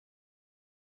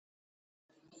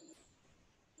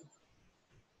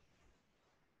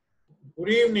Good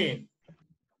evening.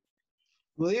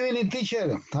 Good evening,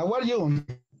 teacher. How are you?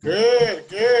 Good,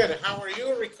 good. How are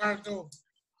you, Ricardo?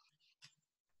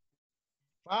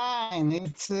 Fine.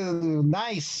 It's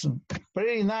nice.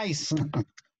 Very nice.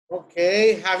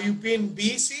 Okay. Have you been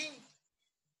busy?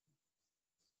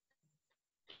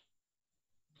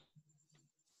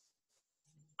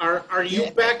 Are you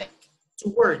Yeah, back to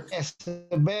work? yes,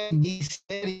 very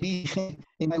busy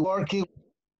in my work.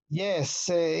 Yes,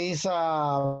 it's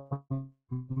hard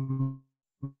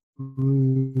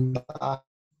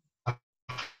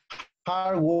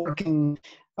working.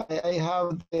 I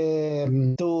have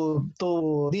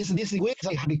to this week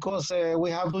because we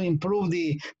have to improve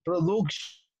the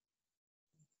production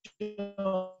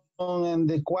and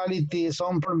the quality.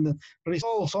 Some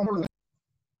results. Some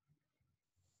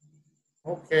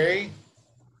Okay.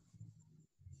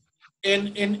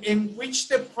 In which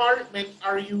department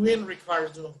are you in,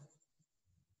 Ricardo?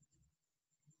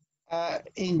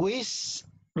 in which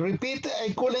repeat.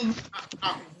 I couldn't.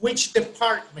 Which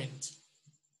department?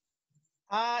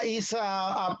 It's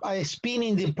a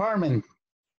spinning department.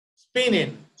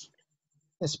 Spinning.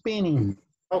 Spinning.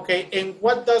 Okay. And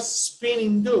what does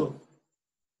spinning do?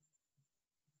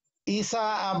 It's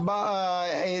a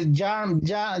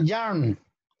yarn.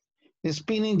 The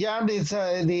spinning yarn is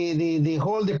the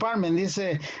whole department. Is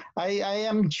I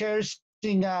am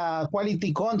charging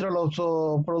quality control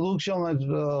of production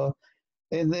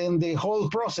in the whole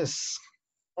process.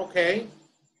 Okay.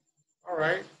 All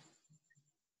right.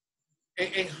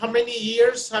 And how many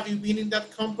years have you been in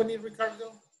that company,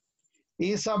 Ricardo?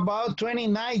 It's about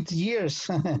 29 years.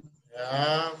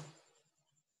 Yeah.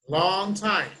 Long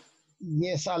time.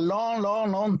 Yes, a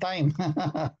long time.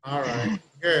 All right.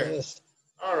 Good. Yes.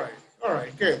 All right. All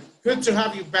right. Good. Good to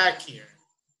have you back here.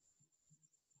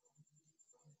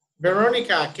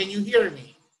 Veronica, can you hear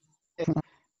me?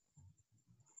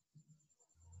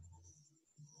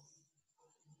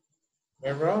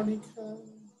 Veronica.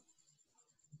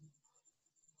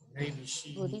 Maybe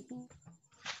she. Good evening.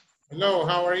 Hello,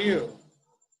 how are you?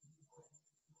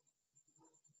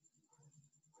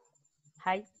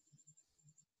 Hi.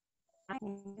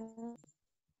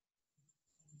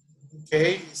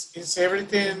 Okay. Is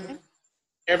everything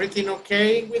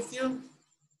okay with you?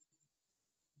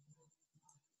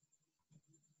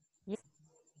 Yes.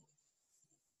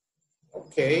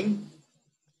 Okay.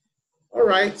 All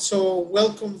right. So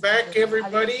welcome back,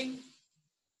 everybody.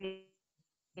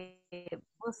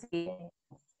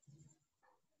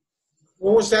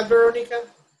 What was that, Veronica?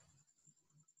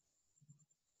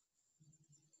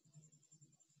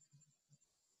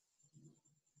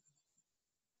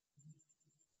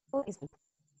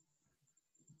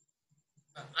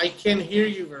 I can't hear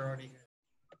you, Veronica.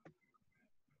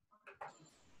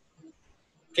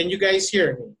 Can you guys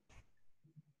hear me?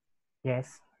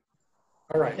 Yes.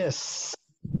 All right. Yes.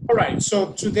 All right.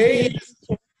 So today is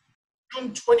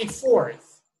June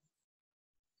 24th,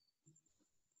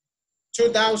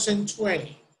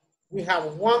 2020. We have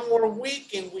one more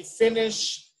week and we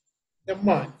finish the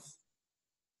month.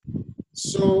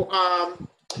 So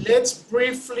let's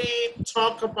briefly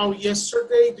talk about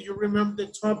yesterday. Do you remember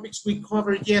the topics we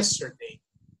covered yesterday?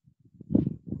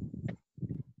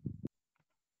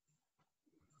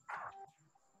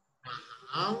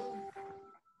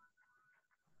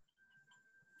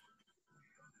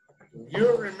 Do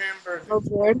you remember?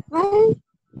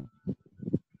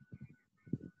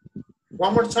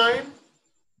 One more time?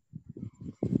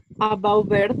 About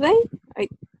birthday,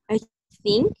 I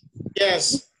think.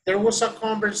 Yes, there was a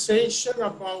conversation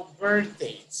about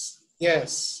birthdays.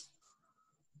 Yes.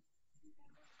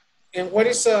 And what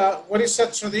is a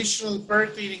traditional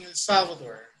birthday in El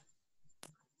Salvador?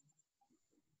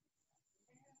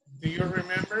 Do you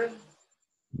remember?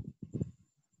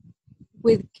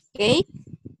 With cake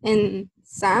and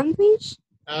sandwich.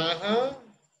 Uh-huh.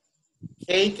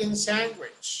 Cake and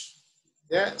sandwich.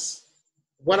 Yes.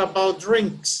 What about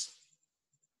drinks?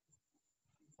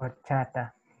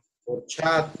 Horchata.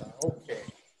 Horchata. Okay.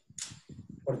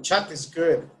 Horchata is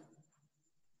good.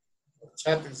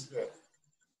 Horchata is good.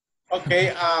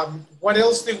 Okay. What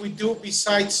else did we do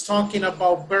besides talking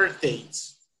about birthdays?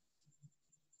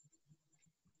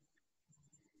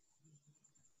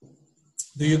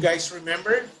 Do you guys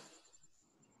remember?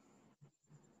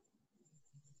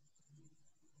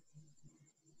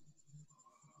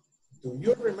 Do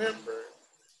you remember?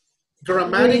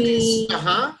 Grammatic is,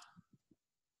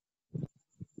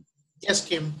 Yes,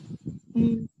 Kim.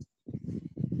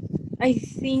 I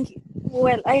think,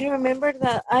 well, I remember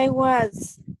that I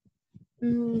was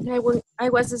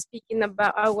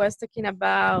talking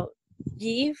about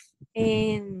gift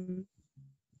and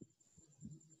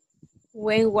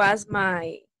when was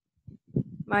my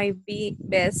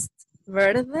best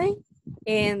birthday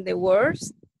and the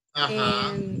worst Uh-huh.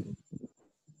 and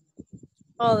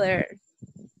other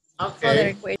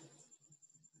Okay. questions.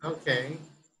 Okay.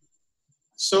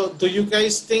 So do you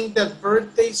guys think that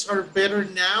birthdays are better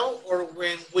now or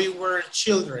when we were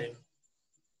children?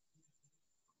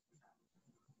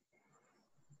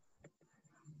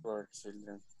 For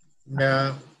children.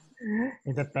 No.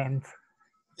 It depends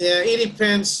Yeah, it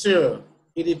depends too.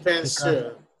 It depends because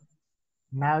too.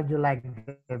 now you like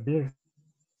the beer.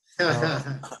 So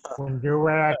when you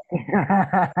were a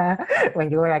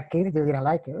when you were a kid, you didn't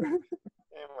like it.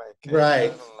 In my case, I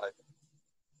Right. don't like.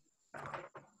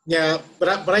 Yeah,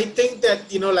 but I think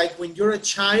that, you know, like when you're a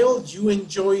child, you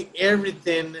enjoy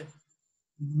everything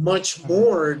much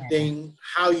more than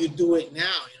how you do it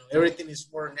now. You know, everything is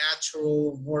more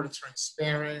natural, more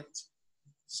transparent.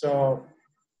 So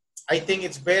I think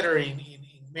it's better in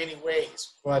many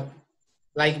ways. But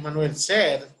like Manuel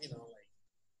said, you know, like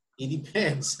it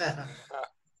depends.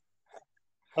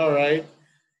 All right.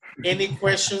 Any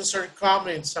questions or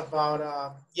comments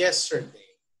about yesterday?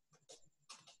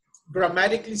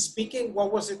 Grammatically speaking,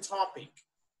 what was the topic?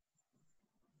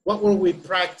 What were we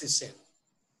practicing?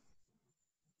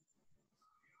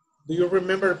 Do you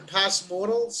remember past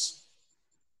modals?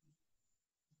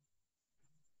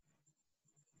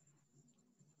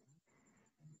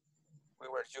 We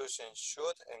were using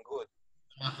should and good.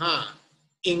 Uh-huh.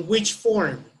 In which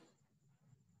form?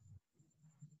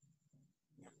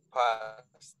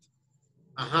 Past.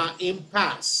 Uh-huh. In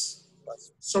past.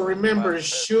 Past, So remember, past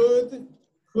perfect. should,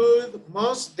 could,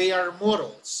 must, they are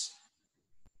modals.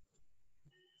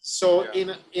 So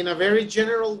Yeah. in a very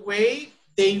general way,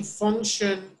 they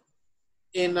function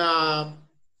in a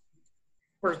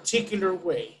particular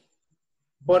way.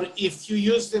 But if you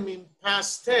use them in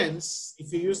past tense,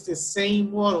 if you use the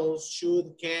same models,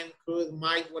 should, can, could,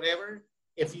 might, whatever,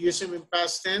 if you use them in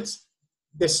past tense,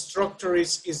 the structure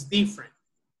is different.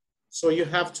 So you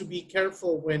have to be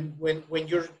careful when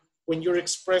you're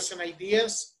expressing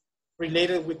ideas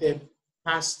related with the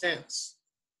past tense.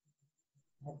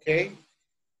 Okay.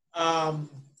 Um,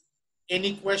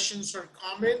 any questions or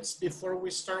comments before we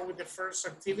start with the first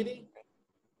activity?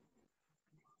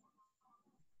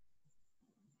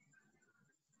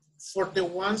 For the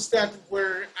ones that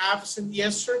were absent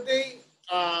yesterday,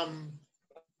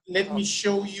 let me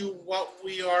show you what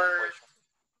we are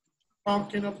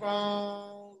talking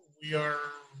about. We are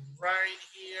right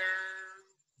here.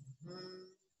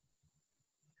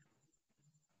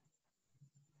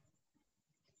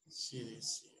 See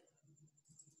this here.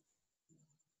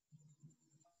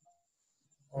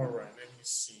 All right, let me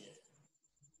see it.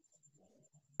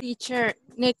 Teacher,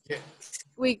 next Yeah.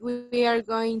 week we are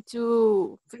going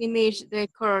to finish the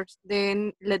course,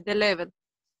 the level.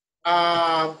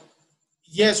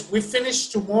 Yes, we finish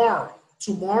tomorrow.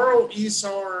 Tomorrow is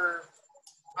our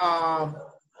um,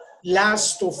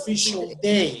 last official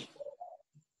day.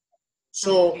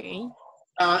 So Okay.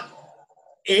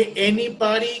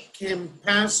 Anybody can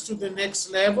pass to the next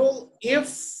level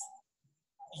if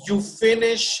you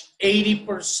finish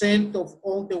 80% of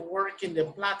all the work in the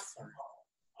platform.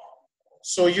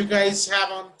 So you guys have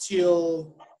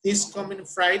until this coming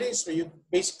Friday. So you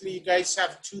guys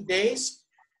have 2 days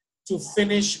to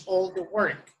finish all the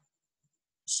work.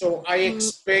 So I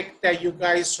expect that you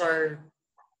guys are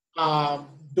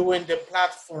doing the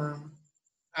platform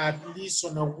at least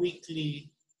on a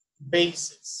weekly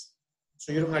basis.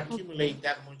 So you don't accumulate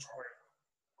that much work.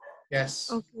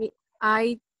 Yes. Okay.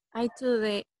 I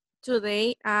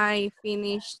today I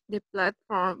finished the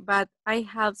platform, but I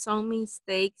have some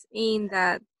mistakes in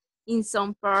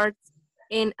some parts,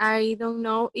 and I don't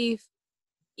know if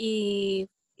it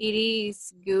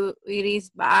is good, it is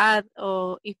bad,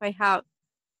 or if I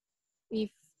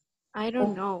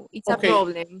don't know. It's a Okay.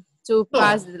 problem to No,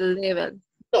 pass the level.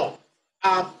 no.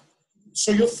 Um,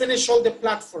 so you finish all the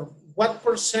platform. What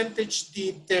percentage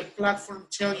did the platform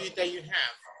tell you that you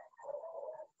have?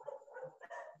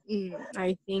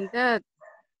 I think that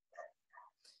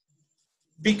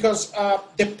Because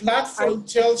the I platform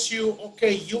tells you,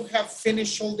 okay, you have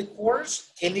finished all the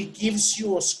course, and it gives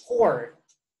you a score.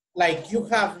 Like you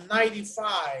have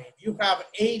 95, you have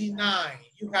 89,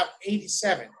 you have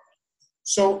 87.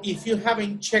 So if you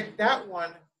haven't checked that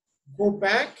one, go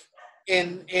back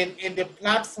and the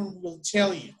platform will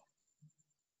tell you.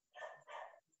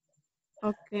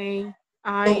 okay. So,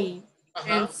 I uh-huh.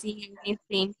 didn't see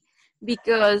anything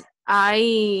because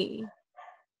I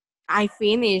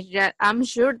finished. Yeah, I'm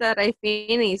sure that I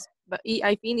finished, but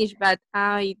I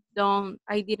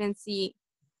didn't see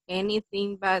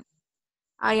anything. But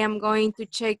I am going to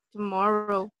check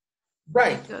tomorrow.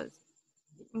 Right. because,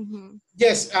 mhm.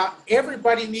 Yes,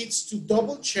 everybody needs to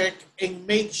double check and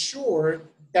make sure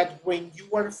that when you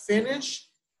are finished,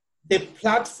 the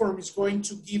platform is going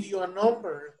to give you a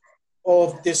number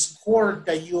of the score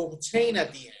that you obtain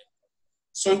at the end.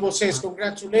 So it will say,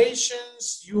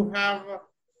 congratulations, you have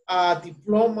a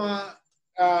diploma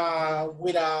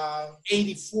with a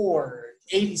 84,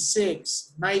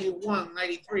 86, 91,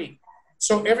 93.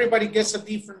 So everybody gets a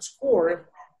different score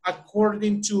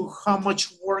according to how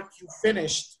much work you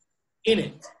finished in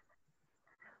it.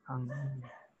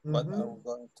 But I'm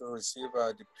going to receive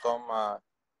a diploma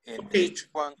in Okay. each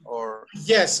one, or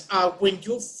Yes, when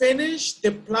you finish,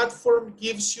 the platform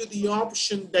gives you the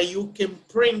option that you can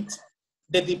print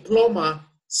the diploma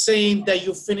saying that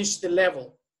you finished the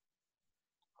level.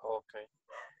 okay.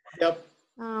 Yep.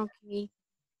 Okay.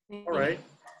 All right.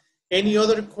 Any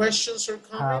other questions or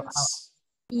comments?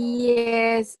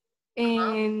 Yes,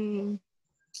 and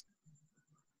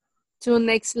to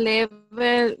next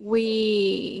level,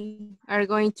 we are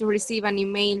going to receive an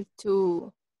email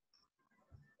to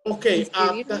Okay,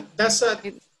 inscribirme. that's a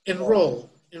enroll.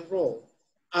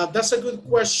 That's a good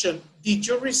question. Did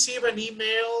you receive an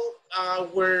email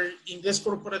where Ingles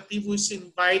Corporativo is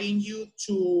inviting you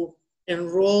to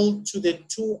enroll to the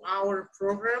 2-hour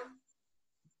program?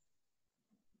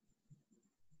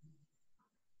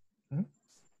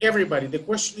 Everybody. The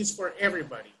question is for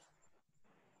everybody.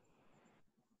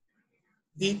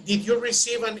 Did you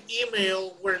receive an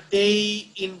email where they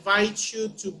invite you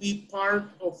to be part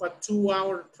of a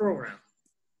 2-hour program?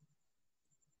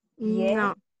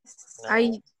 No,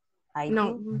 No,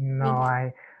 no, No,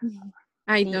 I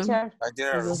don't. I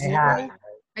didn't I receive have, an email.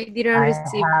 I didn't I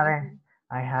receive anything.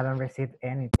 haven't received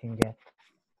anything yet.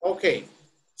 Okay.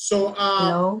 So,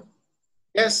 Hello.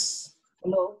 yes.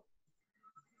 Hello.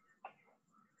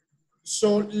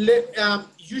 So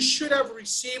you should have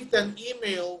received an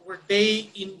email where they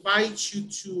invite you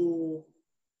to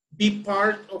be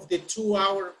part of the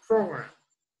 2-hour program.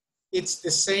 It's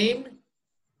the same.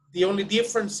 The only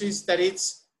difference is that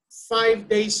it's 5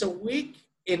 days a week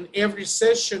and every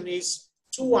session is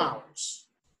 2 hours.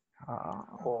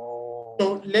 Oh,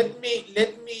 So let me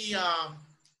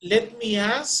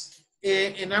ask,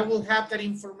 and I will have that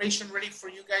information ready for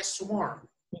you guys tomorrow.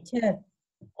 Teacher,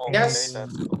 okay, Yes.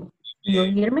 that's good. do you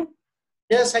hear me?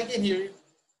 Yes, I can hear you.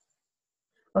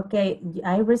 Okay,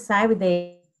 I received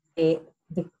the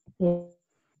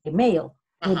mail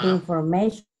with the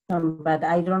information, but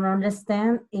I don't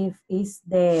understand if it's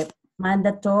the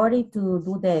mandatory to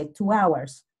do the 2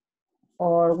 hours,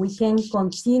 or we can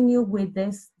continue with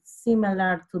this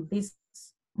similar to this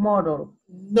model.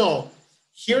 No,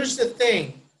 here's the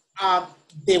thing.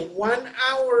 The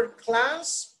 1-hour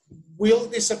class will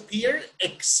disappear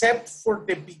except for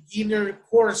the beginner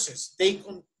courses. They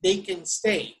can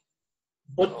stay.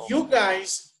 But you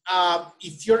guys,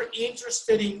 if you're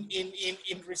interested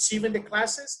in receiving the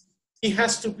classes, it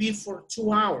has to be for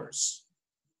 2 hours.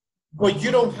 But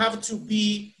you don't have to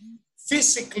be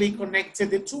physically connected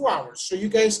the 2 hours. So you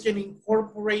guys can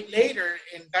incorporate later,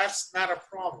 and that's not a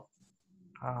problem.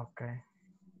 Okay.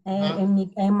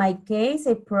 In my case,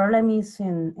 a problem is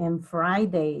in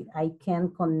Friday. I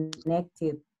can't connect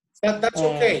it. That's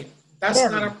okay. That's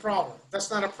early. not a problem. That's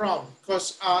not a problem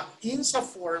because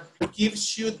INSAFORP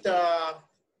gives you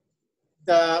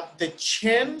the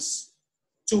chance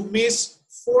to miss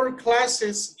 4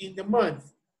 classes in the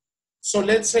month. So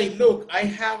let's say, look, I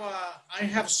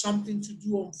have something to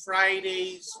do on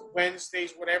Fridays,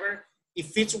 Wednesdays, whatever.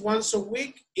 If it's once a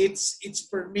week, it's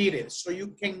permitted. So you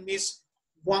can miss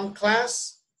 1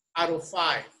 class out of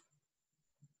 5.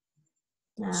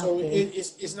 So Okay.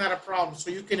 it's not a problem.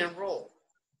 So you can enroll.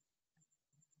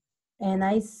 And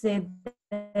I said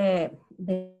the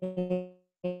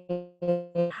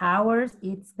hours,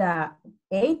 it's the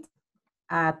 8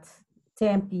 at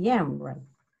 10 p.m., right?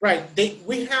 Right.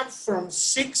 We have from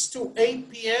 6 to 8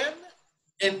 p.m.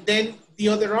 and then the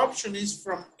other option is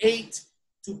from 8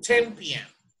 to 10 p.m.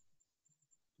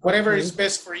 Whatever is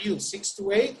best for you, 6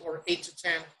 to 8 or 8 to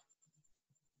 10.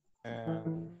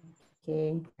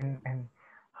 Okay. And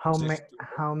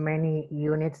how many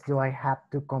units do I have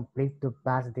to complete to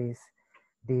pass this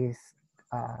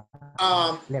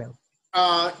level?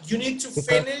 You need to Because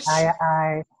finish.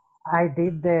 I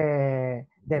did the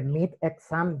mid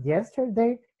exam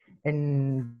yesterday,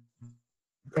 and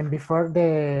before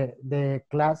the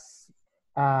class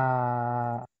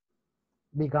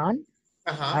began,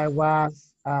 I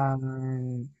was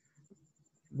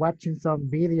watching some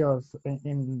videos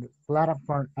in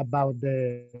platform about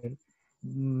the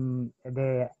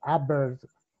adverbs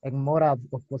and modals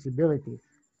of possibilities.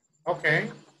 Okay.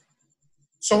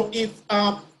 So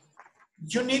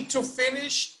you need to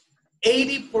finish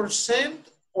 80%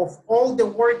 of all the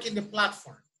work in the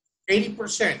platform,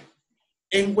 80%.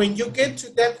 And when you get to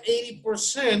that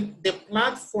 80%, the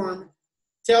platform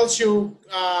tells you,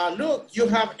 look, you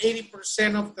have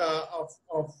 80% of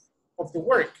the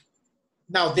work.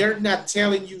 Now, they're not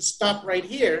telling you stop right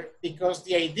here because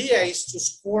the idea is to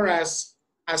score as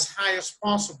high as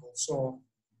possible. So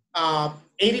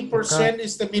 80%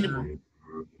 is the minimum.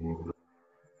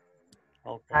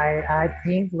 Okay. I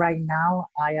think right now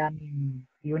I am in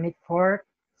Unit 4,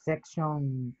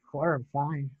 Section 4 or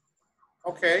 5.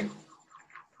 Okay.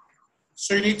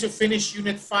 So you need to finish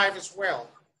Unit 5 as well.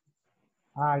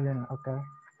 Okay.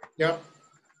 Yep.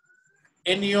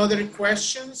 Any other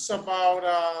questions about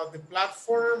the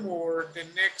platform or the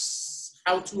next,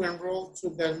 how to enroll to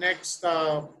the next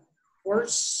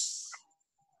course?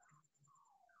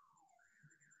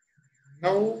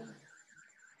 No?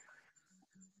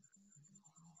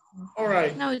 All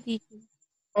right. No, teacher.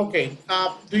 Okay.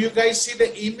 Do you guys see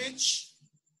the image?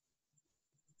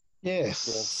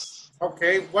 Yes.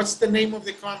 Okay. What's the name of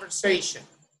the conversation?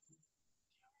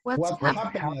 What's What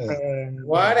happening? happened?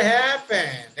 What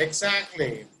happened?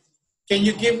 Exactly. Can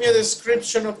you give me a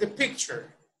description of the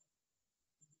picture?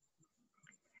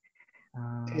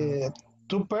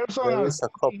 Two persons There are is a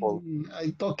couple.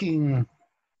 talking.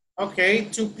 Okay,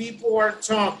 two people are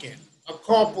talking. A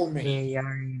couple maybe. They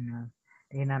are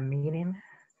in a meeting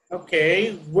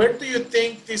Okay, where do you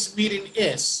think this meeting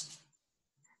is?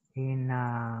 in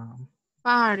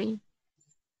Party.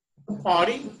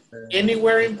 Party?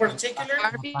 Anywhere in particular?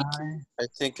 Barbecue. I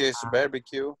think it's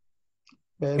barbecue.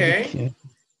 Okay. Barbecue.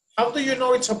 How do you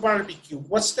know it's a barbecue?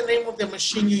 What's the name of the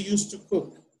machine you use to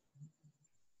cook?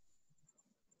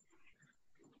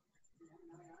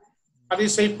 How do you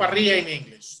say parrilla in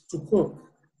English? To cook.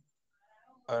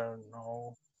 I don't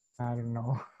know. I don't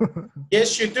know.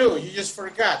 Yes, you do. You just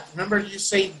forgot. Remember you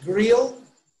say grill?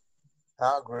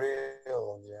 Ah,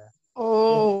 grill, yeah.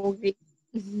 Oh,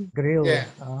 Grill. Yeah,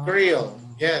 grill.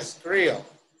 Yes, grill.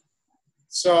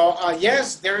 So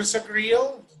yes, there's a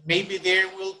grill. Maybe they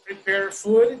will prepare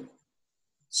food.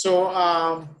 So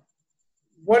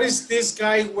what is this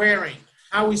guy wearing?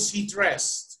 How is he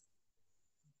dressed?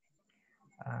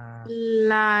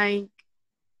 like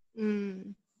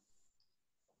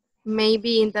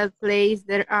maybe in that place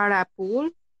there are a pool.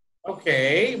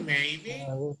 Okay, maybe.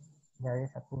 There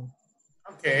is a pool.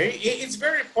 Okay, it's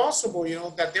very possible, you know,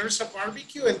 that there's a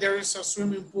barbecue and there is a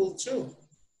swimming pool too,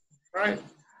 right?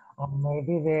 Or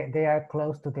maybe they are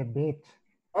close to the beach.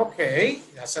 Okay,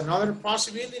 that's another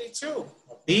possibility too.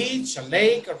 A beach, a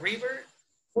lake, a river,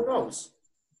 who knows?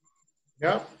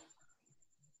 Yeah.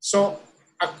 So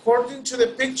according to the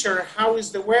picture, how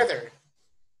is the weather?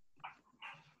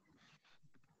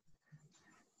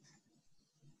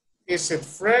 Is it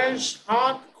fresh,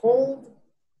 hot, cold?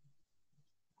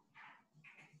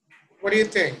 What do you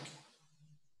think?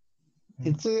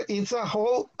 It's a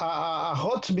whole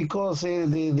hot because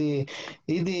the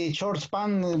short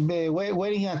pants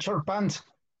wearing a short pants.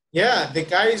 Yeah, the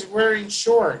guy is wearing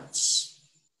shorts.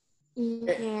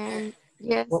 And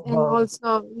yes, and Well,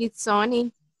 also it's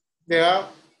sunny. Yeah,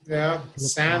 yeah,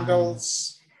 looks fine.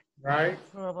 sandals, right?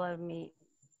 Probably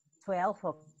 12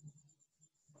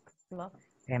 o'clock.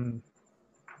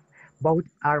 Both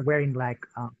are wearing like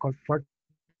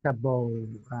comfortable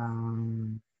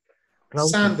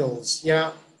clothes. Sandals,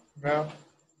 yeah, yeah,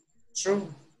 true.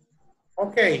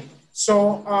 Okay,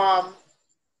 so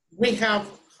we have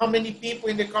how many people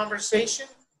in the conversation?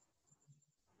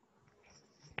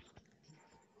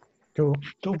 Two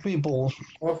people.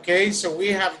 Okay, so we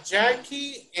have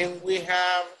Jackie and we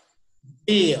have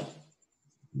Bill.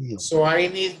 Yeah. So I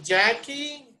need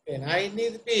Jackie and I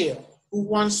need Bill. Who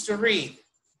wants to read?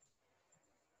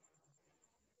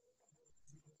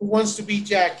 Who wants to be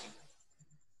Jackie?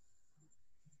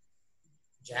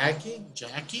 Jackie?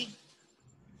 Jackie?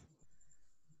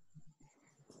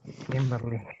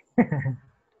 Kimberly.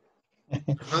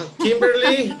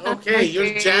 Kimberly? Okay, you're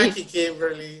Okay. Jackie,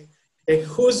 Kimberly. And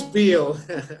who's Bill?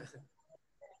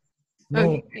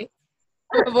 Me. Okay.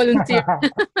 Volunteer.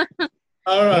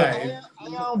 All right. I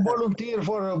am volunteer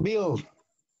for a bill.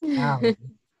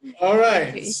 All right.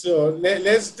 Okay. So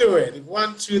let's do it.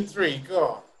 1, 2, 3,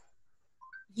 go.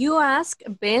 You asked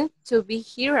Ben to be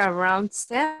here around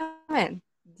 7.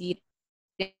 Didn't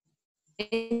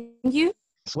you?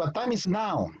 What time is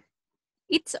now?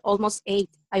 It's almost 8.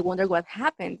 I wonder what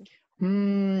happened.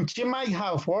 She might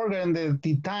have forgotten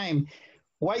the time.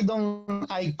 Why don't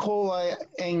I call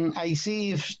and I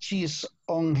see if she's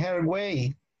on her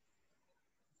way?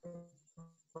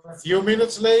 A few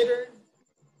minutes later.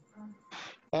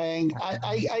 And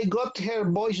I got her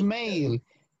voicemail.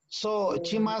 So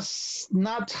she must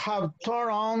not have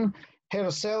turned on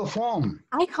her cell phone.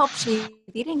 I hope she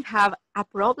didn't have a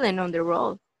problem on the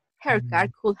road. Her car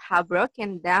could have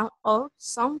broken down or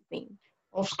something.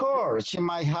 Of course, she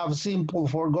might have simply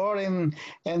forgotten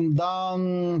and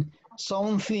done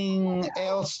something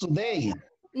else today.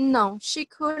 No, she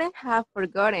couldn't have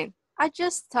forgotten. I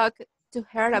just talked to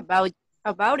her about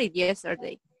it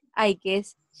yesterday. I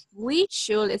guess we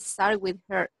should start with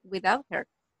her without her.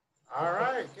 All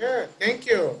right, good. Thank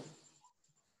you.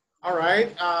 All right.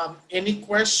 Any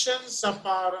questions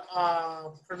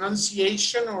about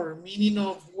pronunciation or meaning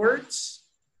of words?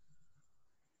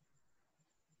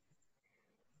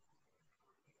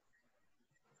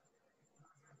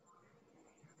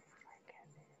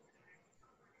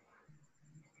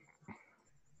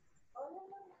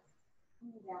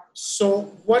 So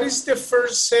what is the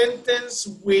first sentence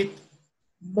with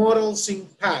modals in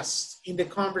past in the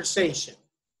conversation?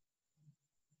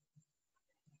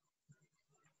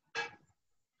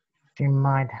 She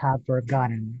might have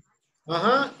forgotten.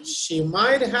 She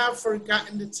might have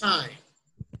forgotten the time.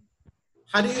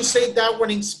 How do you say that one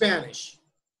in Spanish?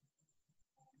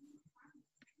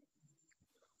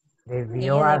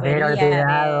 Debió Ella haber debería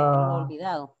haberlo olvidado.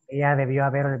 olvidado. Ella debió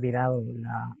haber olvidado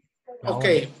la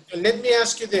Okay, let me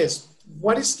ask you this.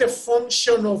 What is the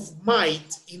function of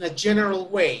might in a general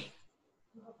way?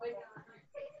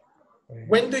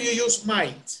 When do you use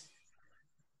might?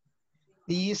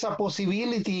 Is a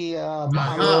possibility.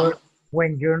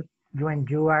 When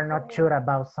you are not sure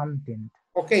about something.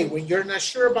 Okay, when you're not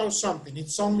sure about something,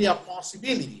 it's only a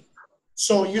possibility.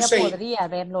 So you Ella say, podría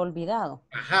haberlo olvidado.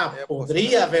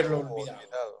 podría haberlo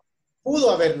olvidado.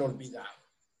 Pudo haberlo olvidado.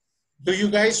 Do you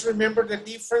guys remember the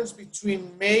difference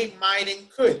between may, might, and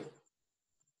could?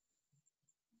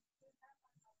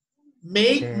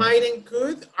 May, might, and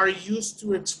could are used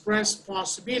to express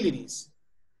possibilities,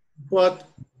 but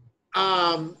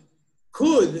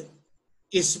could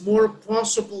is more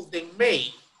possible than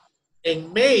may,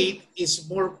 and may is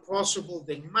more possible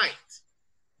than might.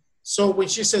 So when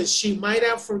she says she might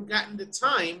have forgotten the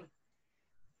time,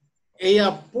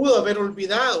 ella pudo haber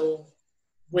olvidado.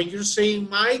 When you're saying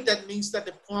might, that means that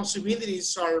the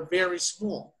possibilities are very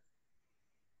small.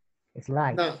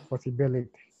 Slight possibility.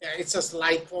 Yeah, it's a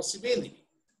slight possibility.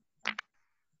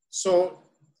 So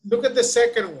look at the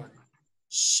second one.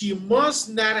 She must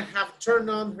not have turned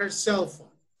on her cell phone.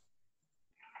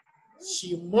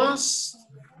 She must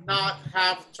not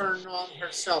have turned on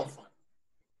her cell phone.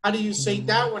 How do you say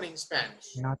that one in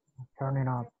Spanish? Not turning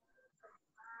off.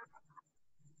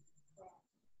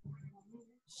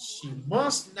 She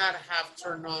must not have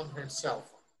turned on her cell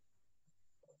phone.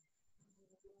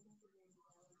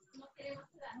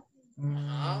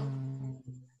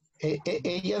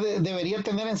 Ella debería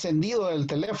tener encendido el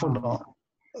teléfono.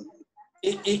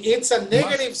 It's a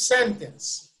negative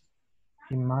sentence.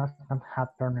 She must not have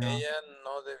turned on. Ella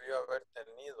no debió haber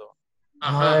tenido.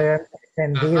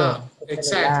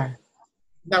 Exactly.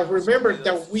 Now remember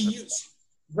that we use,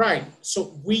 right,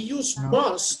 so we use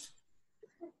must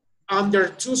under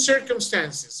two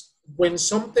circumstances. When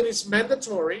something is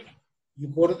mandatory, you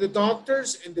go to the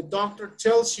doctors and the doctor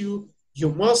tells you, you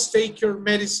must take your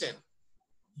medicine.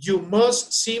 You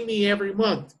must see me every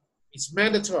month. It's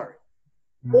mandatory.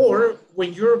 Or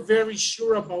when you're very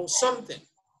sure about something.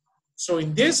 So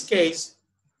in this case,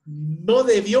 no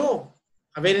debió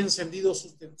haber encendido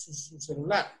su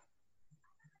celular.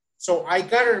 So I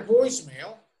got her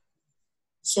voicemail.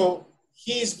 So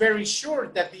he is very sure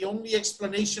that the only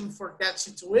explanation for that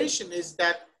situation is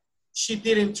that she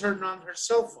didn't turn on her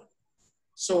cell phone.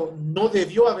 So no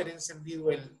debió haber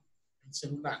encendido el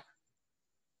celular.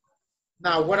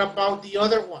 Now, what about the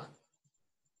other one?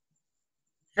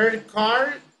 Her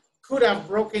car could have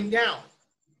broken down.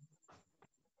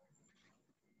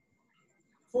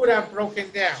 Could have broken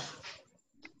down.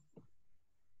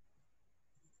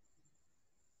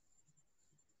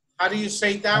 How do you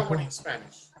say that one in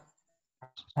Spanish?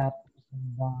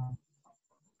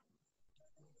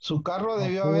 Su carro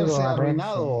debió haberse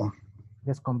arruinado.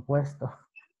 Descompuesto.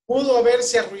 Pudo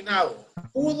haberse arruinado.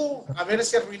 Pudo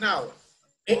haberse arruinado.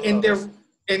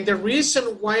 And the reason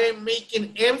why I'm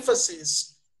making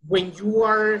emphasis when you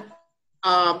are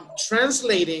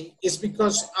translating is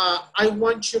because I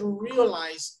want you to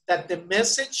realize that the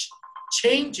message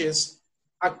changes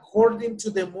according to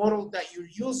the model that you're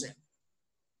using.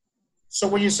 So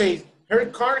when you say, her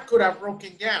car could have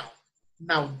broken down,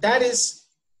 now that is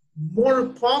more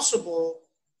possible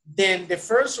than the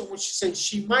first one, which says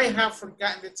she might have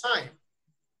forgotten the time.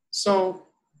 So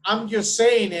I'm just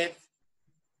saying it,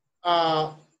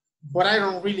 but I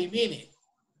don't really mean it.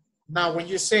 Now, when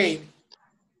you say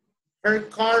her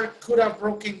car could have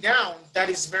broken down, that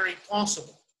is very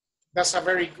possible. That's a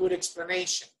very good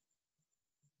explanation.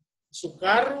 Su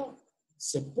carro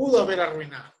se pudo haber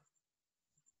arruinado.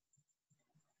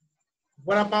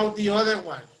 What about the other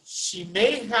one? She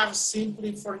may have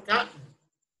simply forgotten.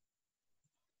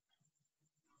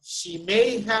 She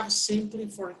may have simply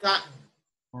forgotten.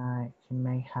 She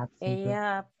may have simply...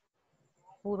 Ella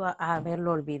pudo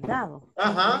haberlo olvidado.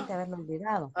 Ajá. Simplemente haberlo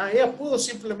olvidado. Ella pudo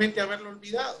simplemente haberlo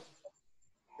olvidado.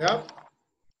 Yep.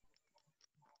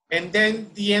 And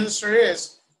then the answer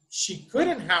is, she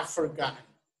couldn't have forgotten.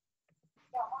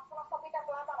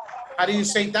 How do you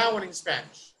say that one in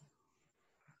Spanish?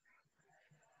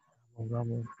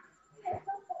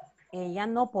 Ella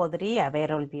no podría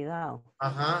haber olvidado.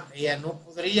 Ajá, ella no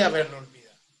podría haberlo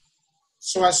olvidado.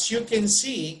 So as you can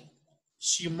see,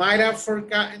 she might have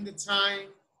forgotten the time.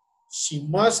 She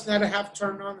must not have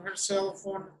turned on her cell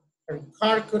phone. Her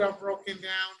car could have broken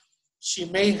down. She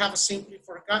may have simply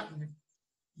forgotten.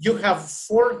 You have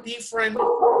 4 different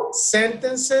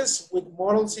sentences with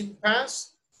modals in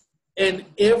past, and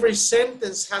every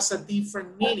sentence has a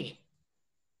different meaning.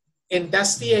 And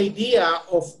that's the idea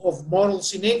of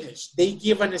modals in English. They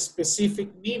give a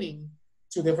specific meaning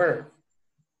to the verb.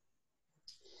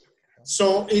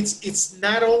 So it's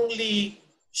not only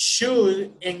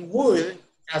should and would,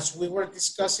 as we were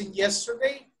discussing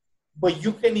yesterday, but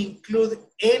you can include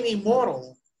any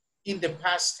modal in the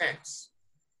past tense.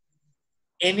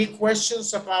 Any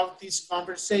questions about this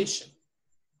conversation?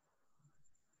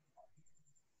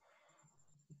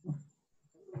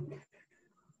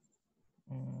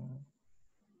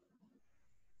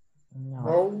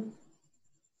 No?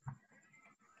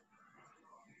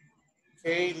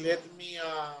 Okay, let me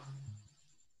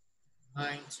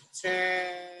 9 to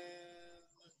 10.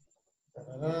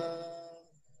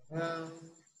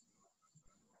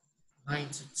 9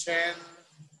 to 10.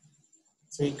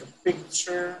 Take a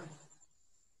picture.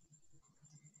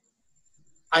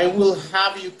 I will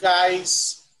have you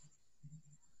guys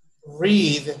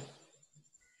read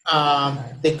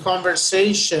the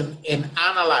conversation and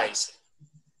analyze it.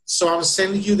 So I'm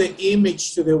sending you the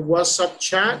image to the WhatsApp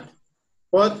chat,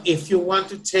 but if you want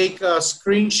to take a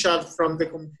screenshot from the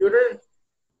computer,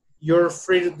 you're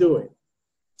free to do it.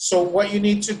 So what you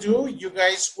need to do, you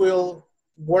guys will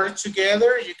work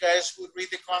together, you guys will read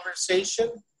the conversation,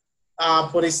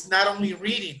 but it's not only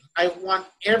reading. I want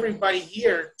everybody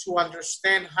here to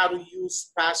understand how to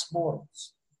use past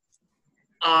modals.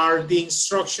 Are the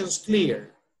instructions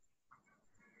clear?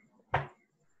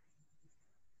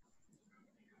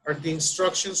 Are the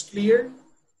instructions clear?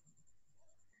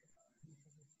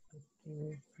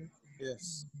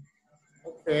 Yes.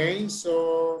 Okay,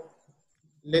 so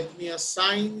let me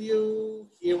assign you.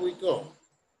 Here we go.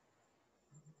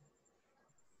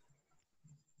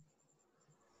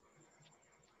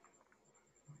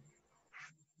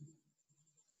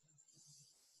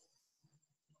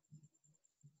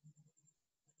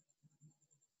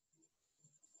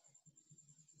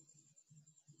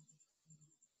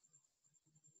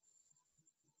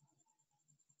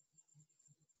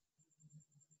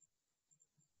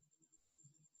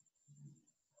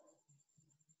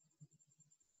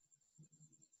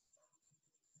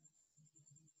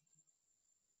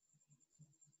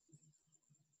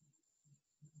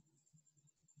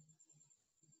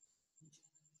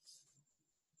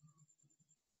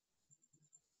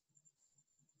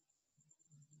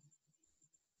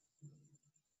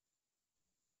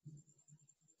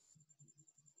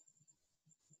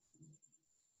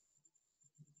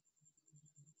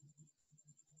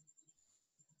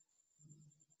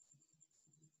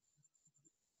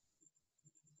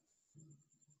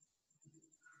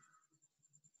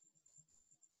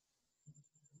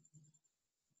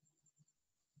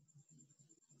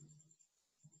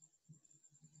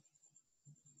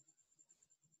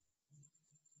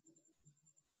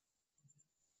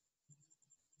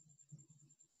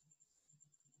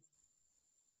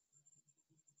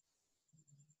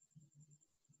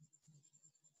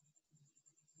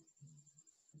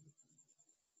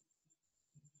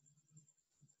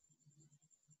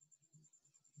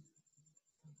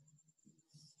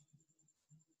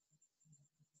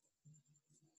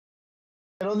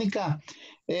 Veronica,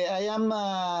 I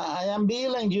am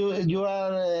Bill and you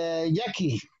are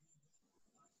Jackie.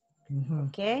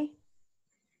 Okay.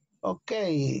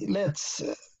 Okay, let's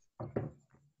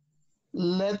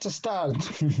start.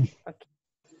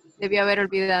 Debió haber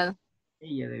olvidado.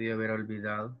 Ella debió haber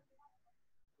olvidado.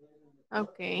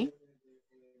 Okay.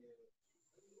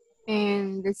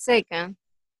 And the second.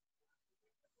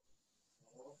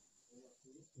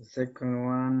 The second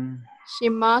one, She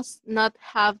must not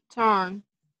have turned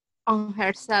on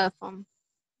her cell phone.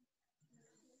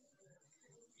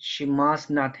 she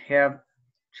must not have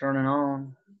turned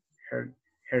on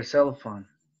her cell phone.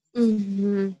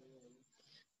 Mhm.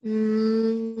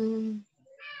 Mm,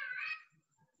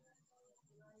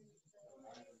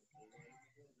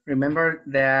 Remember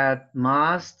that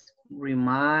must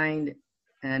remind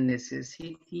a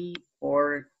necessity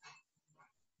or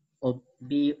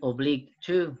be oblique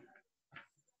to.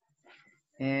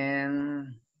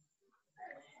 And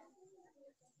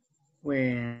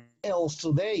when Else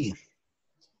today.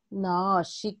 No,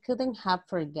 she couldn't have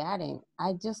forgotten.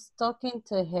 I just talking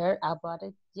to her about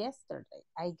it yesterday.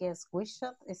 I guess we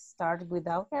should start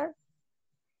without her.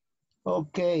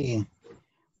 Okay.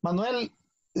 Manuel,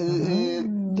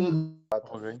 Mm.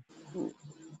 Okay.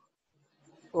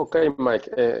 Okay, Mike.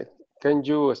 Can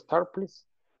you start, please?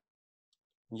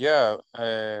 Yeah,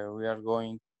 we are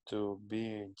going to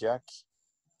be Jackie.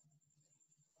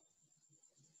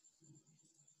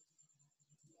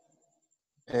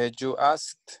 You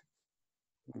asked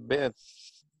Beth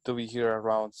to be here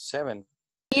around 7.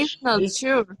 he's not she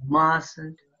sure.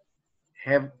 mustn't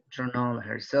have turned on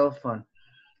her cell phone.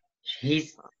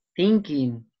 She's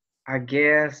thinking, I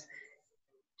guess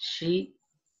she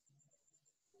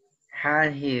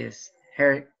had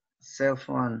her cell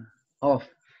phone off.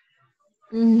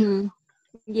 Mm-hmm.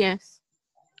 Yes.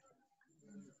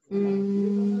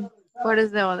 What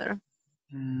is the other?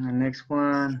 The next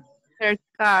one, Her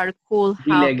car could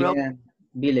Bill have broken. again.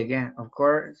 Bill again. Of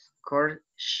course,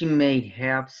 she may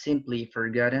have simply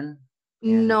forgotten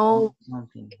and done No,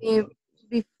 something.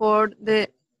 before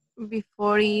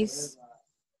is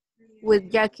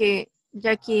with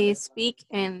Jackie speak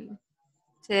and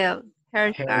tell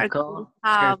her Her car car, could her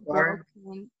have car,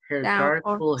 broken her down car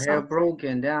could have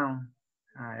broken down.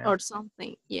 Yeah. or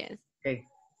something. Yes. Hey,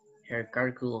 her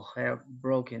car could have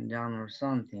broken down or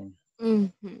something.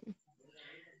 Mm-hmm.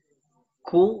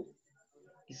 Cool.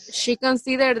 She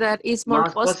considered that it's more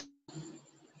Most possible.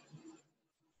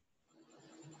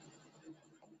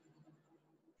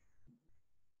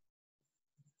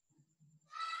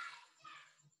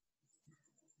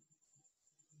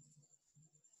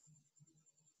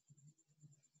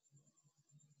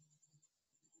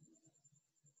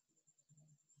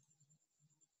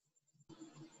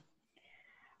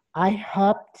 I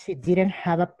hope she didn't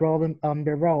have a problem on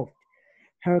the road.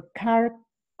 Her car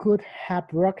could have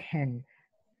broken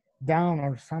down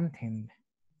or something.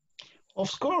 of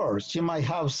course, she might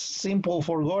have simple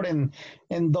forgotten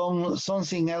and done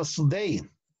something else today.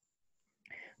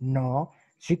 No,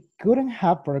 she couldn't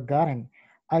have forgotten.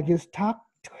 I just talked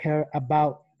to her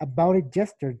about it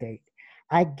yesterday.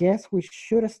 I guess we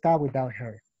should start without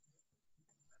her.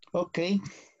 Okay.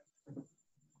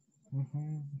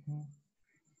 Mhm, mhm.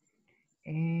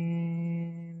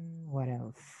 And what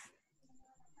else?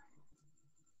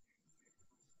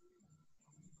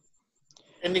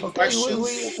 Any Okay,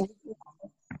 questions?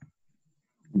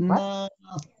 What? no,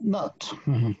 not.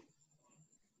 Mhm.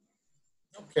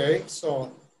 Okay,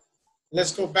 so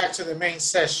let's go back to the main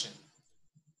session.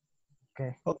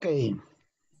 Okay. Okay.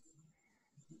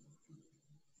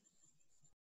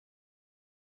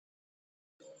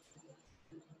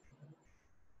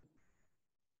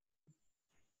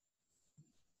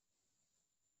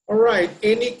 All right,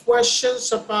 any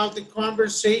questions about the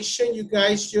conversation you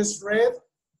guys just read?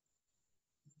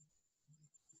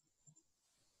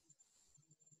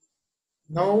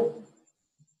 No?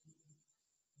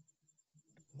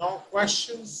 No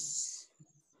questions?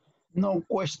 No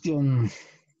question.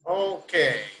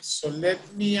 Okay, so let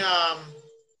me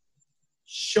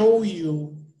show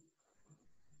you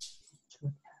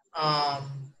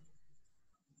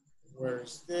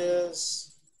where's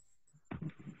this?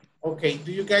 Okay,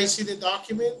 do you guys see the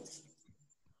document?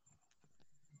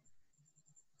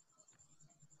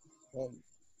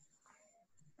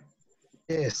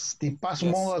 Yes, the past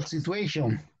Yes. modal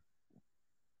situation.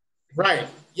 Right,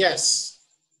 yes.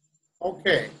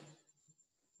 Okay.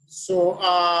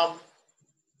 So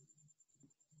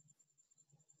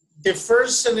the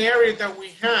first scenario that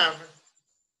we have,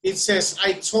 it says,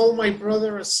 I told my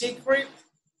brother a secret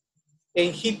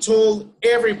and he told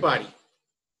everybody.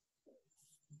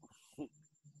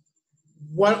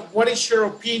 What is your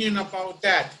opinion about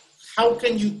that? How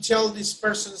can you tell this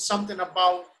person something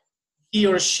about he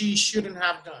or she shouldn't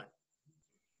have done?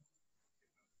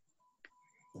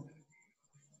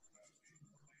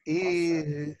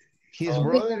 His Don't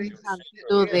brother Didn't is have to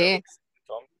do this.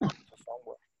 to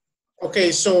somewhere.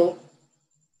 Okay, so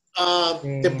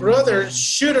the brother Um,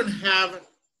 shouldn't have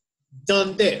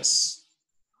done this.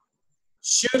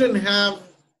 Shouldn't have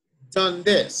done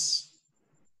this.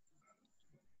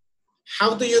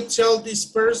 How do you tell this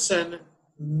person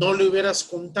no le hubieras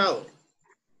contado?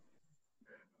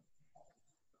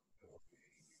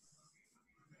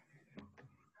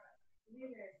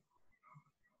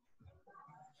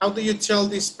 How do you tell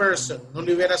this person no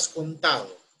le hubieras contado?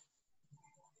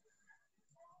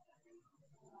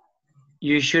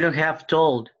 You shouldn't have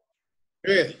told.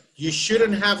 Good. You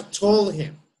shouldn't have told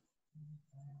him.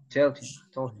 Told him,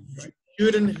 right? You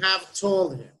shouldn't have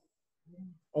told him.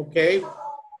 Okay.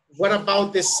 What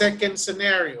about the second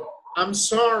scenario? I'm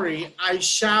sorry, I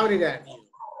shouted at you.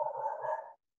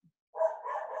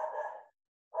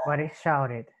 What is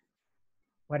shouted?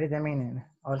 What is the meaning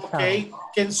of Okay.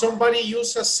 shouted? Can somebody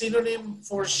use a synonym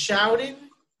for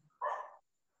shouting?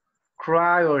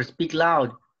 Cry or speak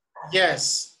loud.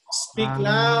 Yes. Speak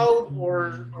loud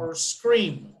or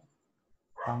scream.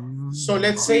 So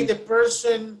let's say the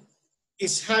person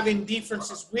is having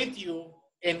differences with you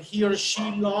and he or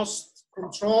she lost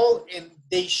control and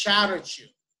they shout at you.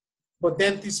 But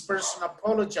then this person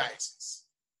apologizes.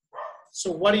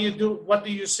 So what do you do? What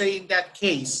do you say in that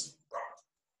case?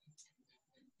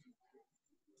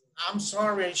 I'm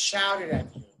sorry, I shouted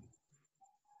at you.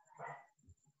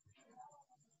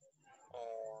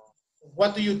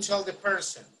 What do you tell the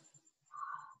person?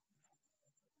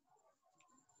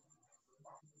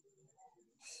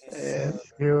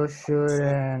 You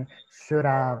should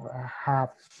have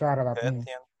shouted at me.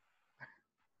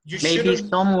 You Maybe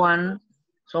shouldn't.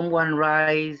 someone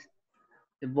raise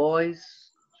the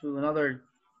voice to another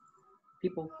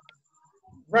people.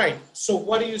 Right. So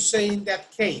what do you say in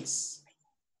that case?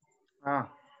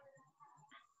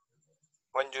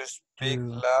 When you speak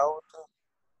loud,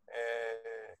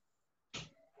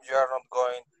 you are not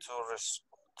going to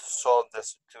solve the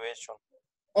situation.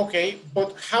 Okay,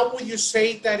 but how would you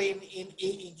say that in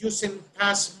using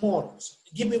past modals?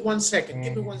 Give me 1 second.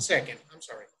 Give me 1 second. I'm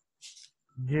sorry.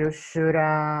 You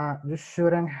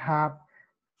shouldn't have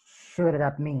shouted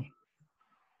at me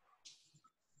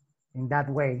in that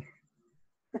way.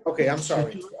 Okay, I'm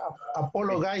sorry.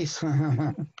 Apologize.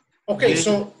 Okay,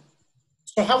 so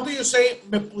how do you say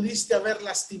me pudiste haber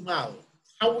lastimado?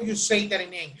 How would you say that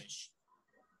in English?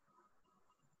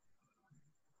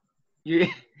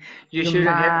 You should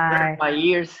have hurt my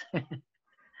ears.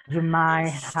 You might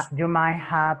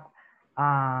have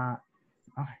I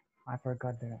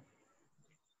forgot the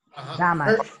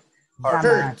damage.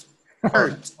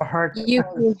 Hurt. You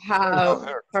could have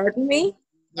hurt me.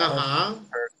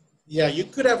 Yeah, you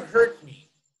could have hurt me.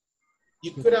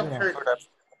 You could have hurt me.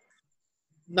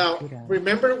 Now,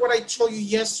 remember what I told you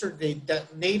yesterday,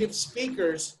 that native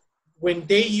speakers, when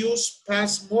they use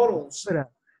past modals,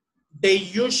 they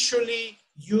usually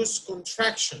use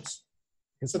contractions.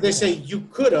 So they say, you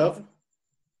could have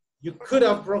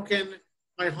broken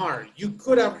my heart. You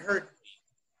could have hurt me.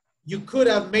 You could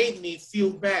have made me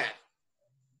feel bad,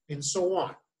 and so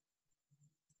on.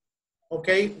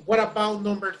 Okay, what about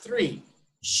number 3?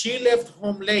 She left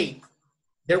home late.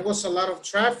 There was a lot of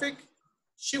traffic.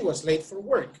 She was late for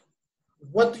work.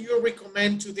 What do you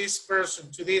recommend to this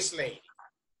person, to this lady?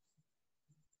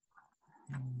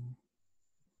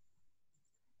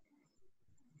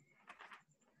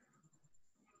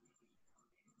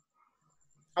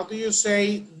 How do you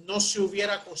say no se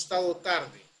hubiera acostado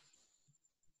tarde?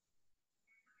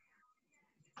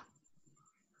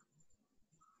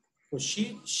 Well,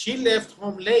 she left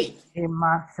home late.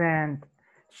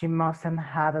 She mustn't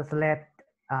have slept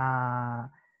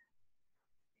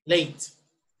late.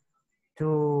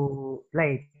 Too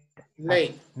late.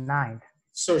 Late. Night.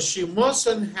 So she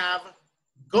mustn't have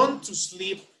gone to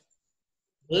sleep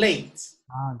late.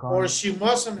 Or she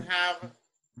mustn't have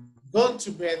gone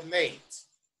to bed late.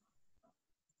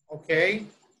 Okay.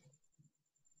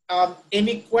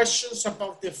 Any questions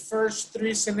about the first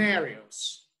 3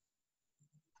 scenarios?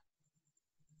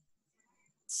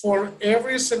 For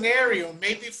every scenario,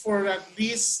 maybe for at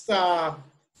least 5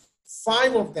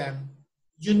 of them,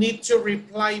 you need to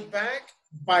reply back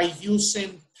by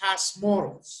using past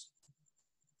modals.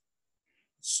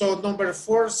 So number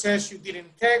 4 says you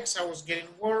didn't text, I was getting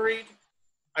worried.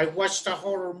 I watched a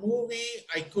horror movie,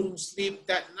 I couldn't sleep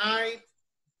that night.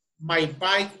 My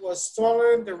bike was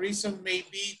stolen. The reason may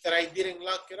be that I didn't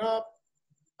lock it up.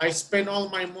 I spent all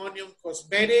my money on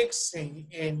cosmetics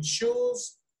and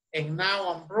shoes, and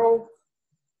now I'm broke.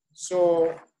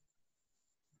 So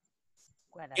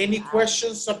any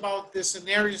questions about the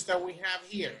scenarios that we have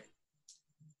here?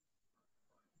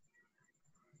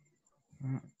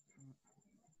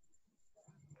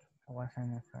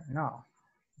 No.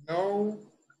 No?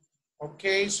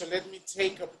 Okay, so let me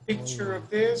take a picture of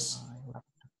this.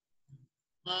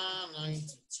 9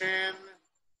 to 10.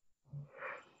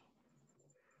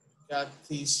 Got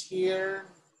these here.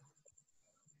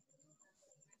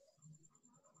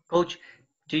 Coach,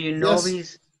 do you Yes.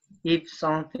 notice if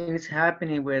something is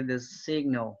happening with the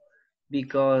signal?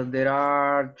 Because there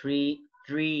are three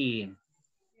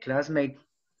classmates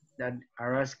that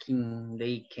are asking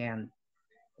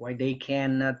why they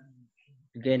cannot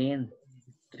get in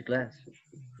to the class.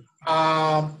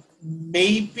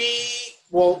 Maybe,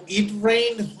 well, it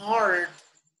rained hard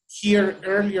here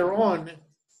earlier on.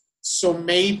 So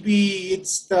maybe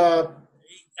it's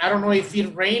I don't know if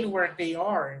it rained where they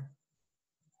are.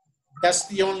 That's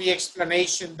the only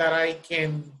explanation that I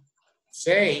can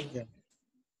say. Yeah.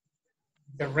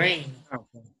 The rain.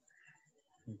 Okay.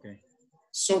 Okay.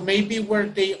 So maybe where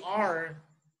they are,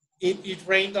 it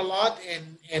rained a lot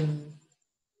and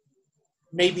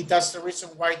maybe that's the reason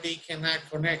why they cannot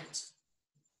connect.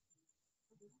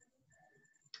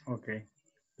 Okay.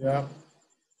 Yeah.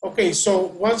 Okay, so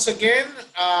once again,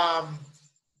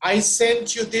 I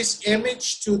sent you this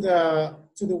image to the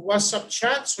WhatsApp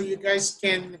chat so you guys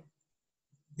can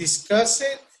discuss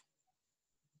it.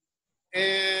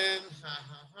 And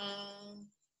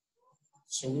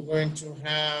so we're going to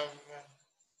have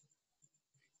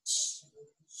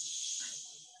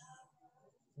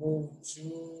move to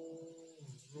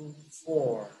room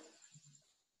 4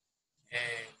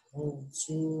 and move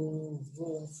to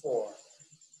room 4.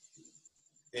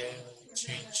 Then we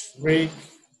change Rick,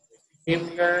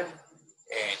 Himmler,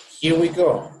 and here we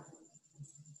go.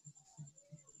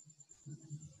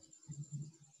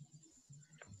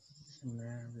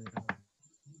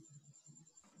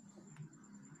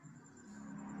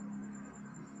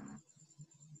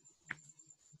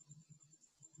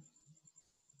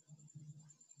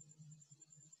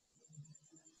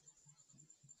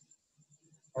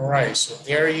 All right, so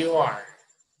there you are.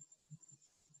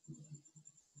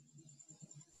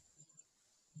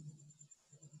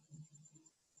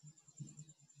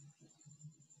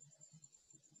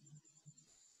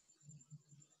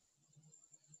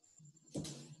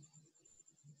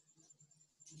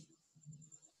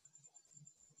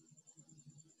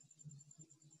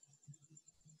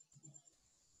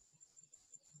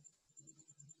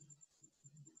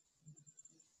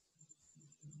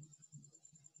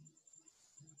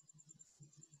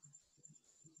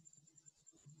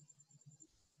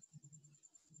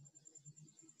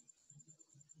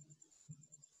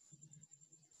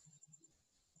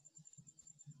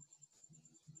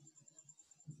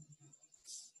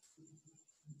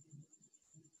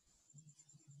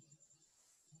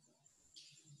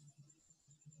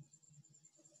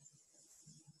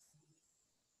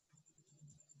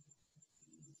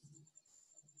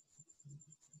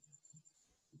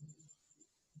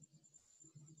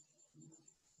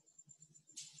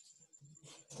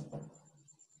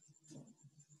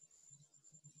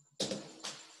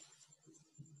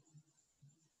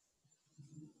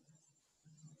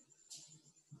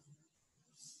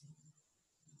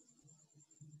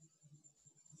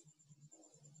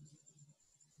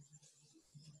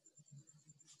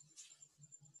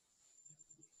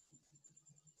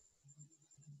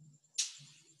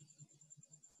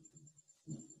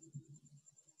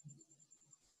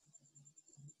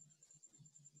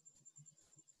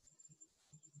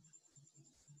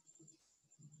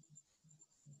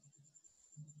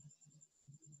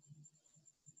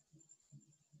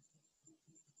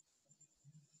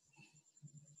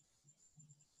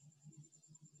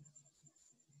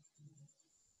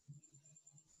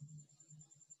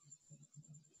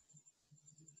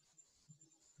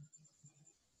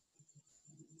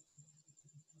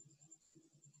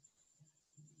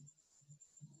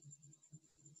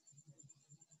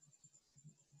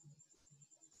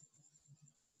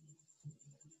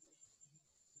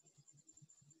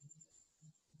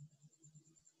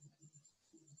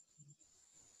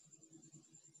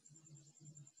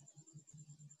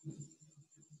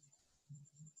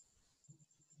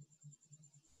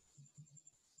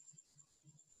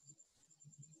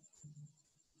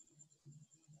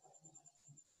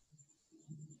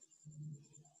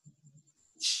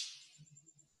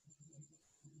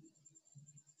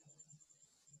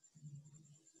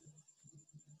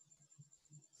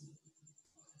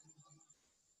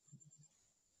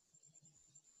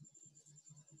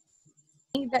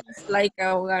 I think that's like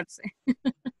ahogarse.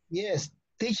 Yes,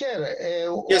 teacher.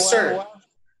 Yes, sir.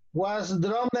 What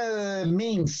drone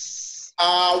means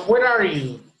Where are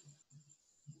you?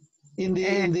 in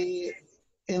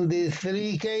the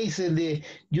three cases?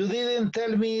 You didn't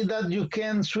tell me that you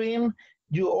can swim.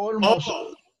 You almost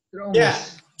Oh, drowned. yeah,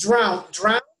 drown.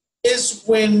 Drown is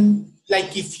when,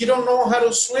 like if you don't know how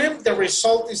to swim, the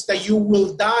result is that you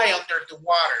will die under the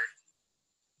water.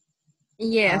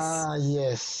 Yes. Ah,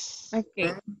 yes. Okay.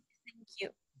 Thank you.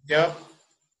 Yep.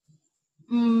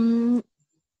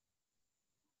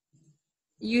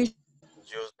 You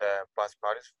Use the past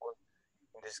participle.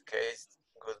 In this case,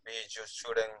 could be you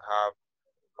shouldn't have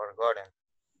forgotten.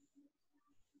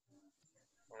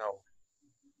 No.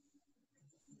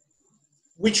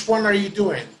 Which one are you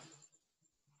doing?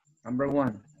 Number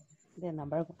one. The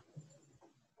number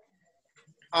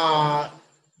one.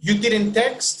 You didn't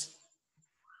text?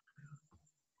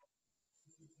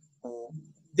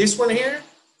 This one here?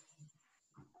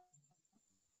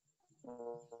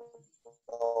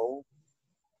 No.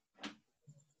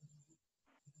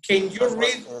 Can you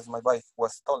read? Because my bike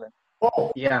was stolen.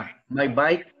 Oh. Yeah, my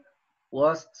bike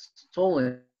was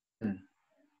stolen.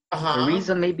 Uh-huh. The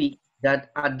reason maybe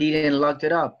that I didn't lock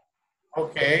it up.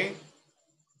 Okay.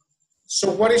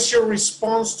 So what is your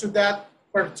response to that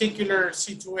particular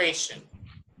situation?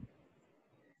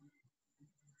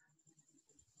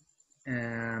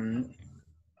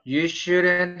 You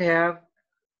shouldn't have.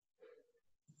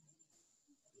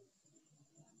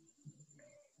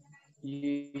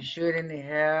 You shouldn't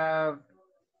have.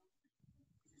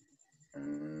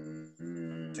 You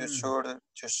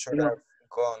should No. have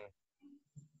gone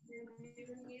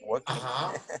walking.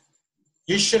 Uh-huh.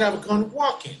 You should have gone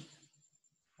walking.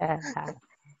 Uh-huh.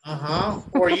 Uh-huh.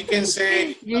 Or you can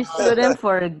say You shouldn't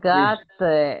forget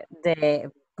the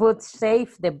put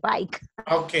safe the bike.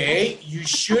 okay, you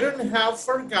shouldn't have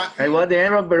forgotten. I was the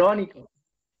error, Veronica.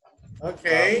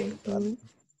 Okay. To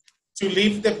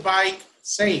leave the bike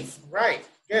safe. Right.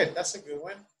 Good. That's a good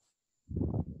one.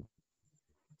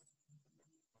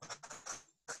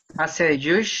 I said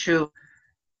you shouldn't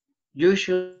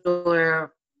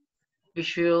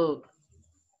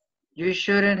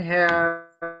have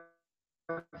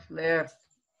left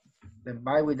the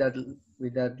bike with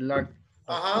that lock.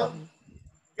 Uh-huh.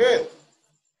 Good.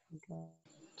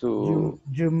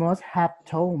 You must have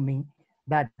told me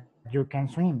that you can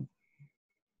swim.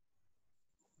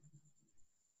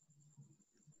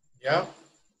 Yeah.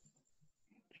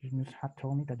 You must have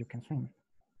told me that you can swim.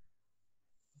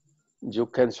 You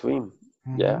can swim.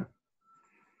 Yeah.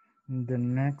 The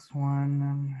next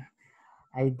one,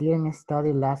 I didn't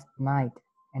study last night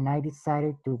and I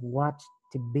decided to watch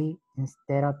TV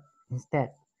instead.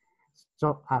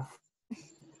 So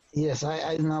Yes,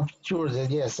 I'm not sure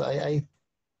that yes, I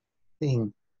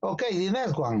think. Okay, the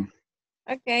next one.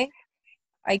 Okay.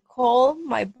 I called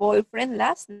my boyfriend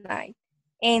last night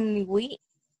and we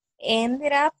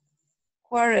ended up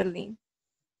quarreling.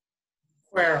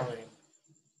 Quarreling.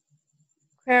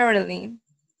 Quarreling.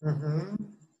 Mm-hmm.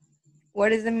 What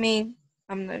does it mean?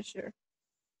 I'm not sure.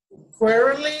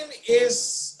 Quarreling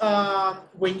is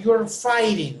when you're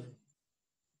fighting.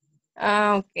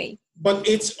 Okay. But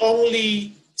it's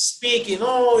only speaking,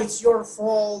 oh, it's your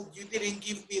fault, you didn't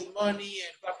give me money,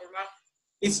 and blah, blah, blah.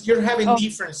 It's you're having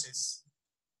differences.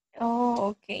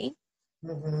 Oh, okay.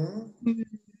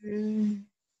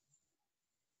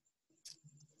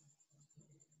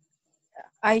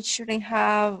 I shouldn't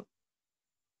have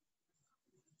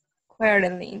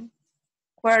quarreling.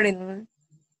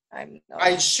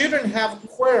 I shouldn't have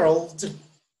quarreled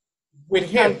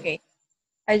with him. Okay.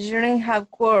 I shouldn't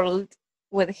have quarreled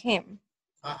with him.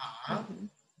 Uh-huh.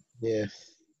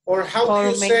 Yes. Or how do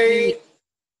you say,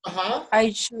 uh-huh.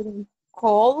 I shouldn't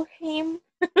call him.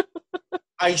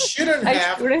 I shouldn't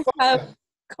have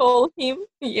called him.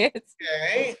 Yes.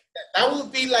 Okay. That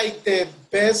would be like the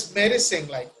best medicine,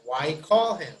 like why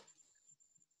call him?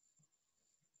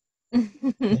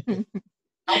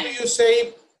 How do you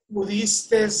say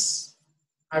pudiste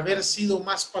haber sido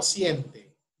más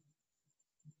paciente?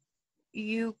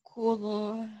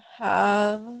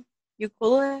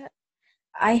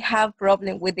 I have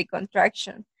problem with the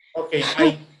contraction. Okay,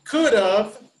 I could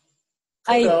have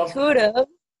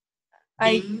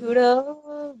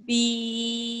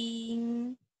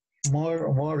been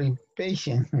more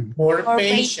impatient. More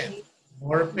patient.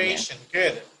 More patient. Yeah.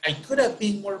 Good. I could have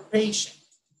been more patient.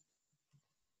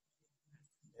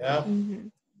 Yeah.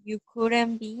 You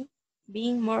couldn't be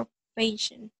being more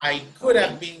patient. I could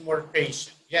have been more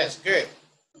patient. Yes, good.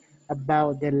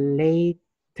 About the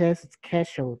latest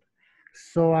schedule.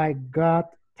 So I got,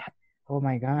 oh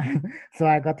my God, so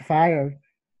I got fired.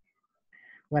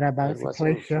 What about the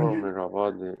question?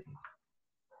 About the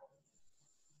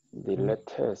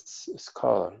latest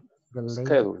schedule. The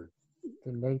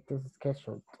latest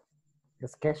schedule. The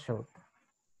schedule.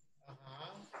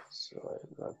 So I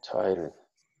got tired.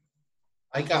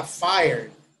 I got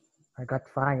fired. I got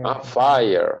fired.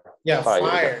 Fire. Yeah,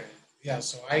 fired. Yeah,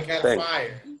 so I got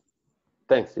fired.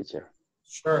 Thanks, teacher.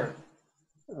 Sure.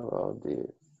 About the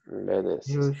latest.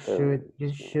 You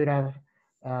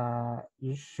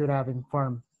should have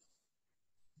informed.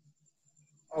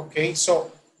 Okay,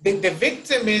 so the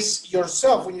victim is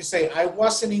yourself when you say, I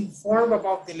wasn't informed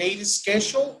about the latest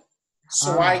schedule,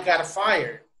 so I got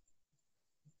fired.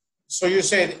 So you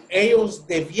said, ellos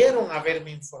debieron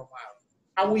haberme informado.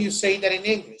 How will you say that in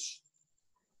English?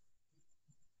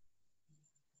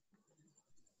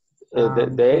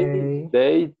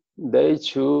 They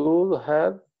should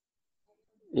have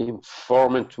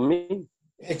informed to me.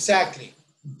 Exactly.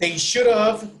 They should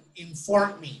have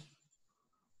informed me.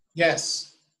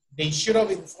 Yes, they should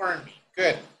have informed me.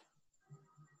 Good.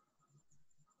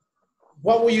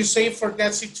 What will you say for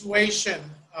that situation,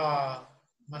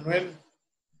 Manuel?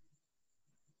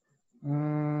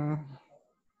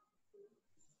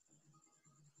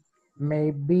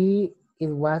 Maybe it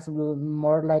was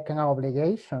more like an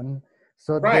obligation.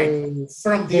 So right.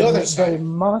 From the other side.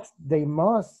 They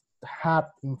must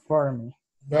have informed me.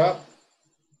 Yeah,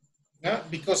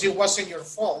 because it wasn't your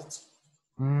fault.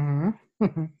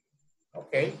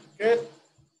 Okay, good.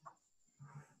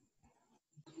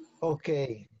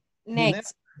 Okay.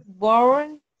 Next,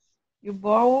 you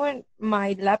borrowed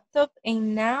my laptop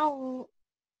and now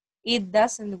it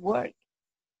doesn't work.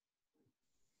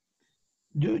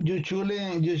 You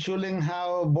shouldn't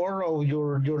have borrowed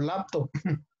your laptop.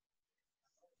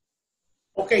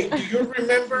 Okay, do you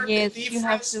remember yes, the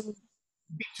difference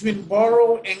between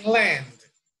borrow and lend?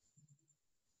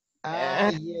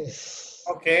 Yes.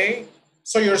 Okay,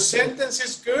 so your sentence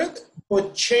is good,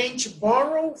 but change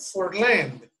borrow for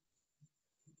lend.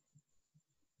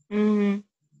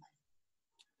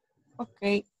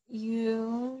 Okay,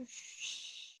 you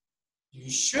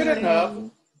shouldn't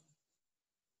have.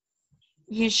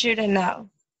 You shouldn't have.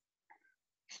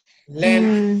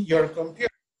 Lend your computer.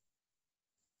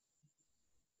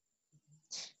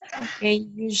 Okay,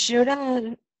 you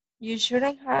shouldn't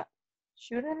have.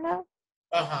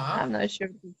 I'm not sure.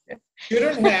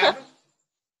 Shouldn't have.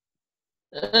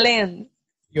 Lend.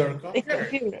 Your The computer.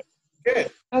 computer.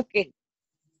 Good. Okay.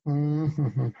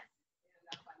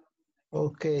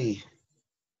 Okay.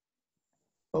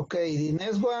 Okay, the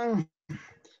next one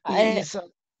is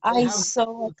I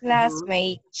saw a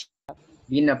classmate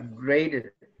being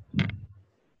upgraded.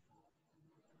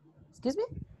 Excuse me?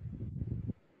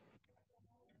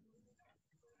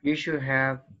 You should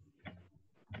have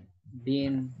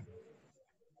been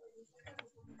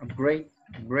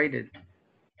upgraded.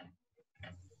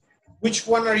 Which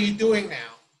one are you doing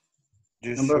now?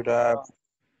 You should have.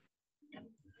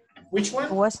 Which one?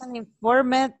 I wasn't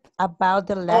informed about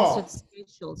the last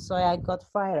schedule, so I got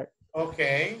fired.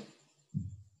 Okay.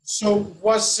 So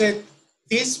was it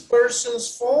this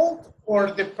person's fault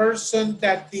or the person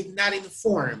that did not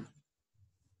inform?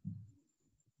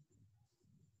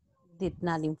 Did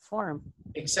not inform.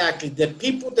 Exactly. The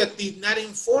people that did not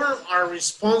inform are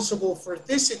responsible for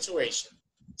this situation.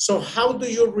 So how do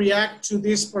you react to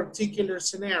this particular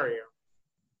scenario?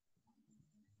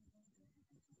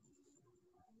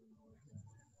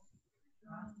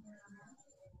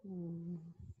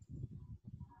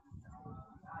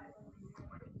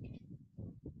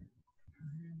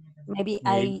 Maybe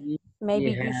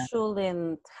you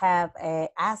shouldn't have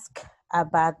asked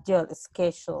about your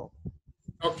schedule.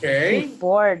 Okay.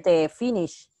 Before the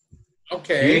finish.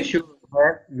 Okay. You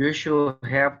should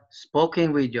have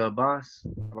spoken with your boss.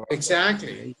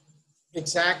 Exactly.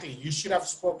 Exactly. You should have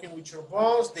spoken with your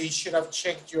boss. They should have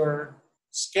checked your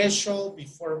schedule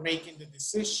before making the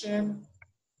decision.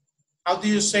 How do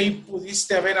you say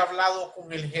pudiste haber hablado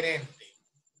con el gerente?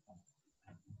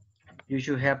 You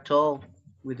should have told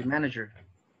with the manager.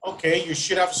 Okay, you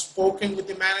should have spoken with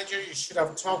the manager. You should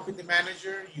have talked with the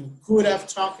manager. You could have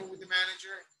talked with the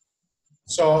manager.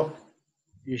 So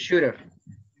you should have.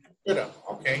 Should have.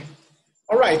 Okay.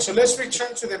 All right. So let's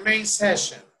return to the main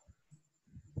session.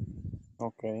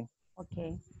 Okay.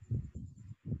 Okay.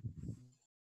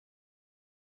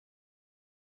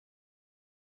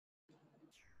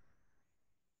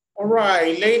 All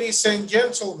right, ladies and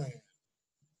gentlemen.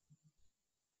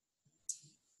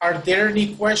 Are there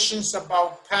any questions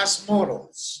about past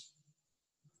modals?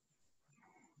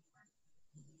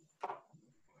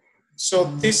 So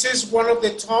this is one of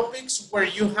the topics where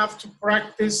you have to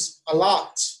practice a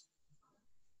lot.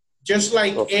 Just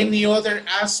like any other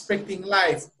aspect in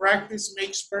life, practice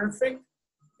makes perfect.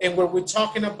 And when we're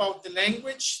talking about the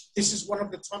language, this is one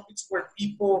of the topics where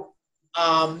people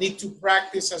need to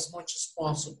practice as much as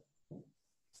possible.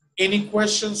 Any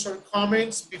questions or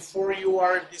comments before you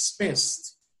are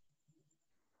dismissed?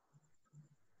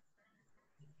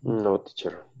 No,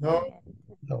 teacher. No?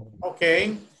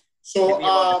 Okay. So, Maybe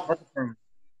about the platform.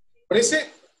 what is it?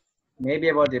 Maybe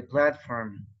about the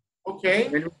platform. Okay.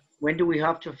 When do we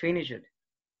have to finish it?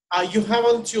 You have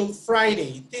until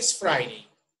Friday, this Friday.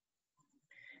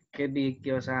 Okay,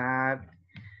 because I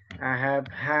have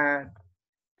had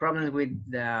problems with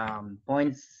the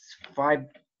points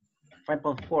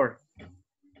 5.4.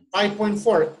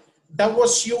 5.4. That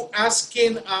was you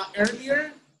asking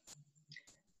earlier?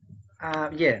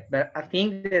 Yeah, but I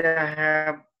think that I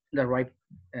have the right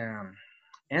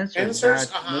answers.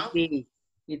 But maybe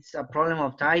it's a problem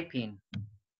of typing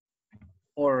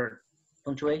or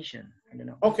punctuation. I don't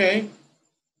know. Okay.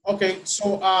 Okay.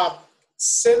 So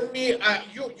send me.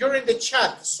 You're in the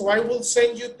chat, so I will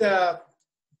send you the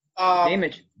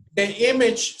image. The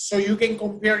image so you can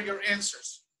compare your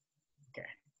answers. Okay.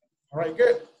 All right.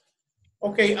 Good.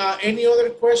 Okay. Any other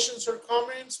questions or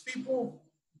comments, people?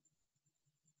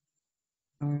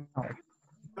 No.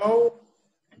 No.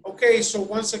 Okay, so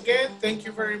once again, thank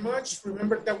you very much.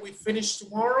 Remember that we finish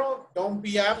tomorrow. Don't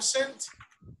be absent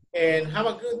and have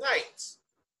a good night.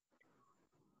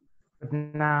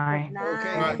 Good night. Good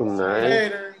night. Okay, Good see you night.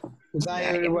 later. Good night,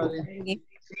 everybody. See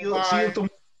you Bye. tomorrow.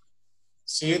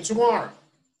 See you tomorrow.